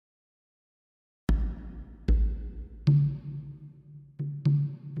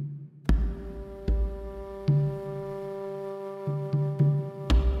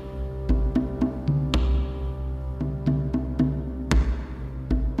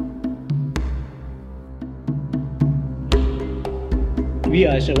We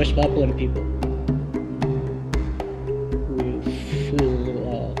as a West Papuan people, we feel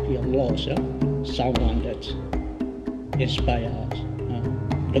lost, someone that inspires us.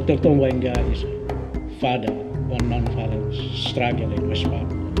 Dr. Tom Wainggai is a father of non-violent struggle in West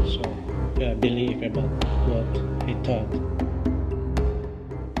Papua, so I believe about what he taught.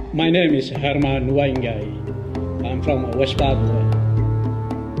 My name is Herman Wainggai. I'm from West Papua.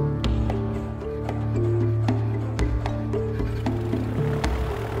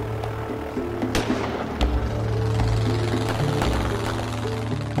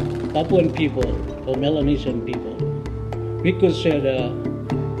 Papuan people or Melanesian people, we consider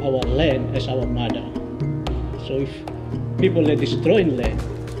our land as our mother. So if people are destroying land,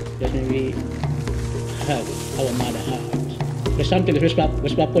 then we have our mother heart. There's something West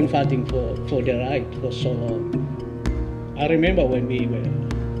Papuan fighting for the right for so long. I remember when we were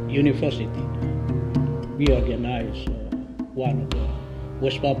university, we organized one of the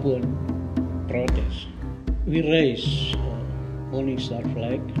West Papuan protests. We raised Morning Star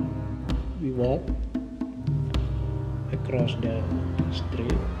flag. We walked across the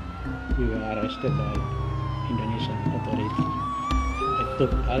street. We were arrested by Indonesian authorities. They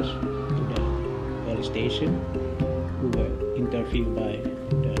took us to the police station. We were interviewed by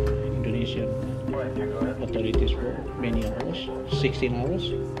the Indonesian authorities for many hours, 16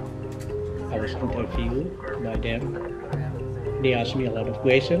 hours. I was interviewed by them. They asked me a lot of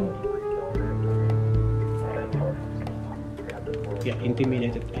questions. They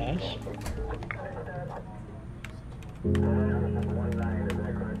intimidated us.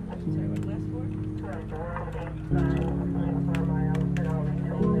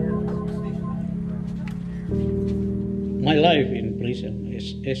 My life in prison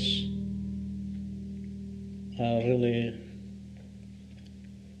is really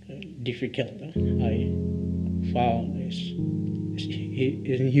difficult. I found is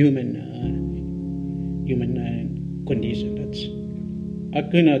human condition. That's I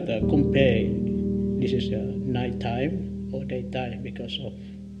cannot compare. This is night time or daytime because of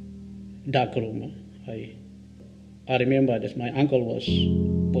dark room. I remember that my uncle was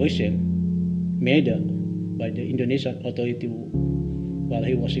poisoned, murdered by the Indonesian authority while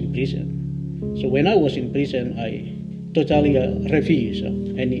he was in prison. So when I was in prison, I totally refused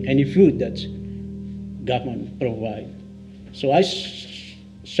any food that government provide. So I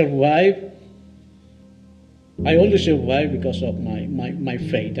survived. I only survived because of my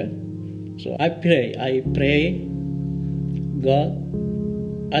faith. So I pray, God,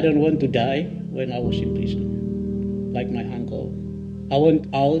 I don't want to die when I was in prison, like my uncle. I want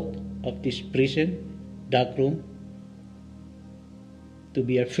out of this prison, dark room, to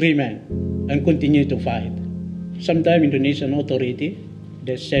be a free man and continue to fight. Sometimes Indonesian authority,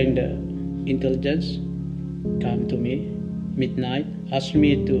 they send the intelligence, come to me, midnight, ask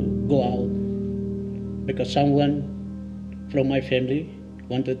me to go out because someone from my family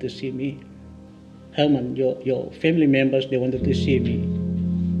wanted to see me. Herman, your family members, they wanted to see me.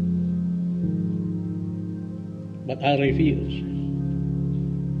 But I refused.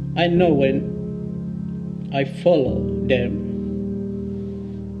 I know when I follow them,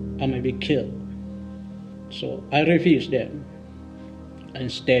 I may be killed. So I refuse them and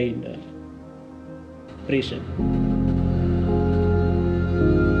stay in the prison.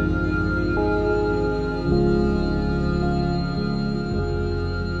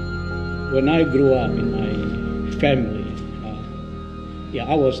 When I grew up in my family,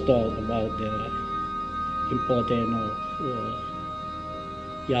 I was taught about the importance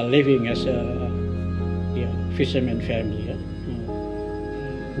of living as a fisherman family.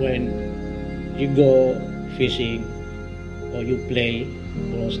 When you go fishing or you play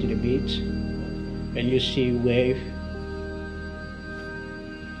close to the beach, when you see wave,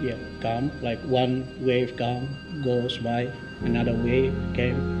 come, like one wave come, goes by, another wave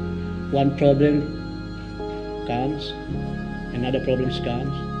came. One problem comes, another problem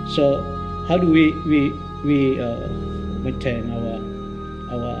comes. So how do we maintain our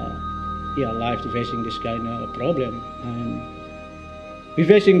life to facing this kind of problem? And we're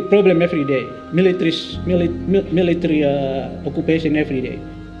facing problem every day. Military occupation every day.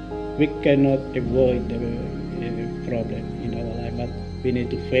 We cannot avoid the problem in our life, but we need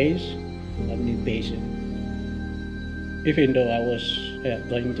to face and be patient. Even though I was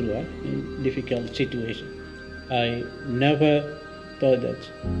going through a difficult situation, I never thought that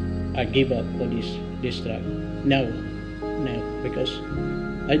I give up on this struggle. Never, because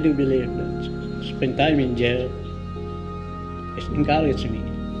I do believe that spend time in jail has encouraged me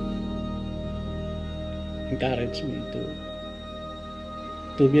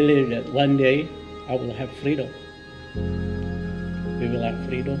to believe that one day I will have freedom. we will have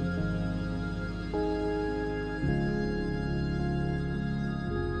freedom.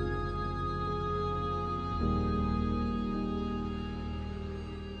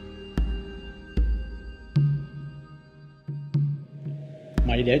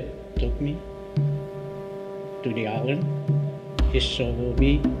 My dad took me to the island. He showed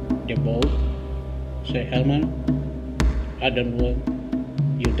me the boat. Say, Herman, I don't want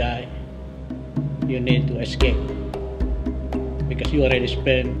you die. You need to escape because you already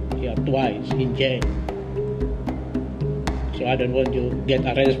spent here twice in jail. So I don't want you get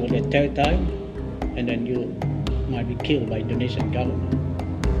arrested for the third time, and then you might be killed by Indonesian government.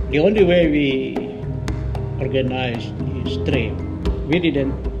 The only way we organized this trip, we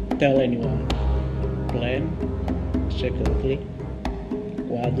didn't tell anyone. Plan secretly,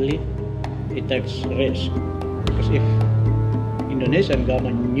 quietly. It takes risk because if Indonesian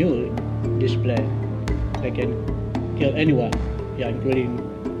government knew this plan, they can kill anyone, including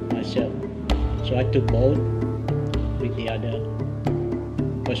myself. So I took boat with the other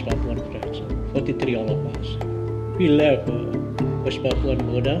West Papuan friends, 43 all of us. We left West Papuan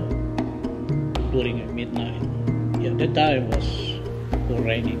border during midnight. That time was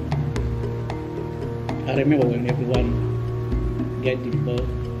raining. I remember when everyone get in boat,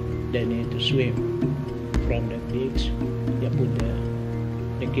 they need to swim from the beach. They put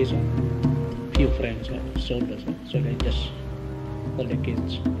the kids on. Few friends, soldiers, so they just hold the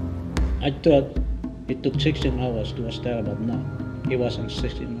kids. I thought it took 16 hours to Australia, but no, it wasn't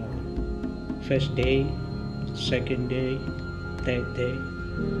 16 hours. First day, second day, third day,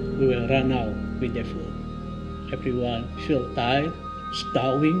 we will run out with the food. Everyone feel tired,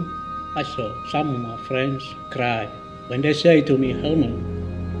 starving. I saw some of my friends cry when they say to me, Herman,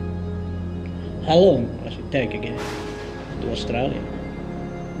 how long does it take again to Australia?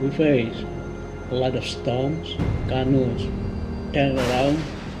 We face a lot of storms, canoes, turn around,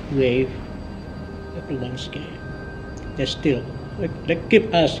 wave, everyone's scared. They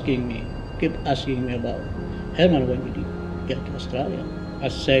keep asking me about, Herman, when did you get to Australia? I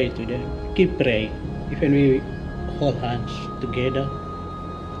say to them, keep praying. Even we hold hands together,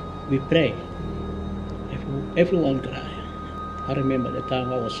 we pray. Everyone cry. I remember the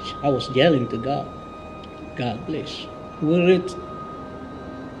time I was yelling to God, God, please. We read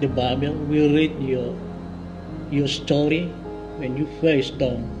the Bible. We read your story when you face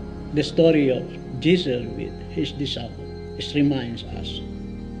storm. The story of Jesus with his disciples. It reminds us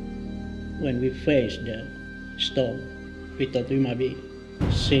when we face the storm, we thought we might be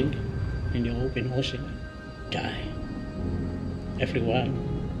sink in the open ocean and die. Everyone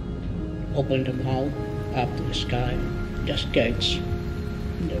opened the mouth up to the sky, just catch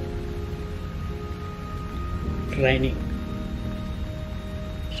the raining,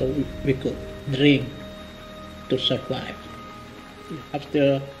 so we could drink to survive.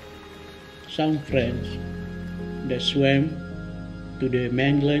 After some friends, they swam to the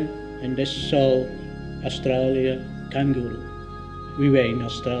mainland and they saw Australia kangaroo. We were in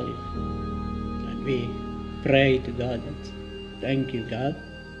Australia and we prayed to God, thank you God,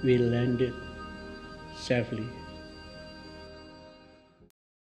 we landed safely.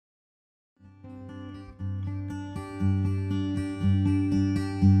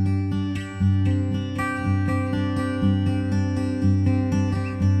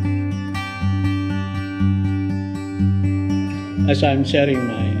 As I'm sharing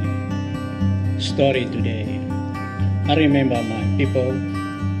my story today, I remember my people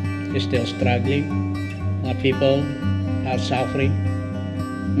is still struggling. My people are suffering.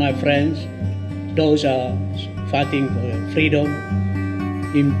 My friends, those are fighting for freedom,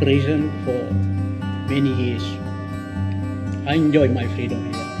 in prison for many years. I enjoy my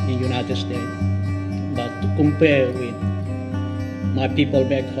freedom here in the United States, but to compare with my people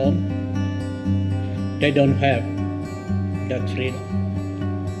back home, they don't have that freedom.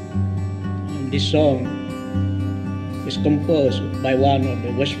 And this song is composed by one of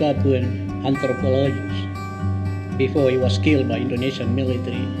the West Papuan anthropologists before he was killed by Indonesian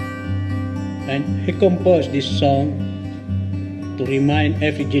military. And he composed this song to remind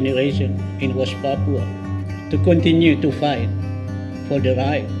every generation in West Papua to continue to fight for the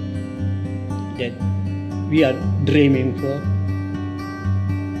right that we are dreaming for,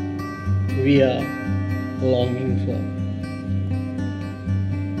 we are longing for.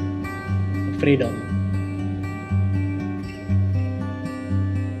 Freedom.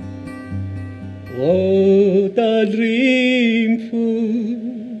 What a dream for,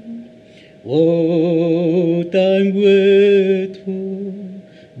 what I'm wait for,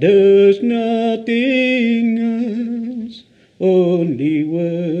 there's nothing else, only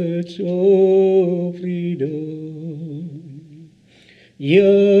words of freedom.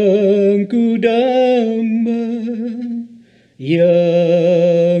 yang ku damba,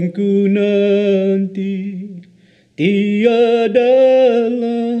 yang ku nanti, tiada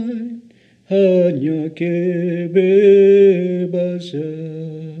lain, hanya kebebasan.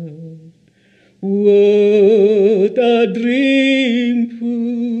 What a dream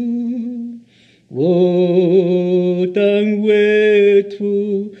for, what I'm wait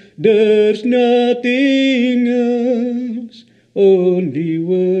for, there's nothing else, only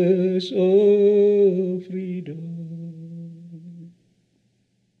words of freedom.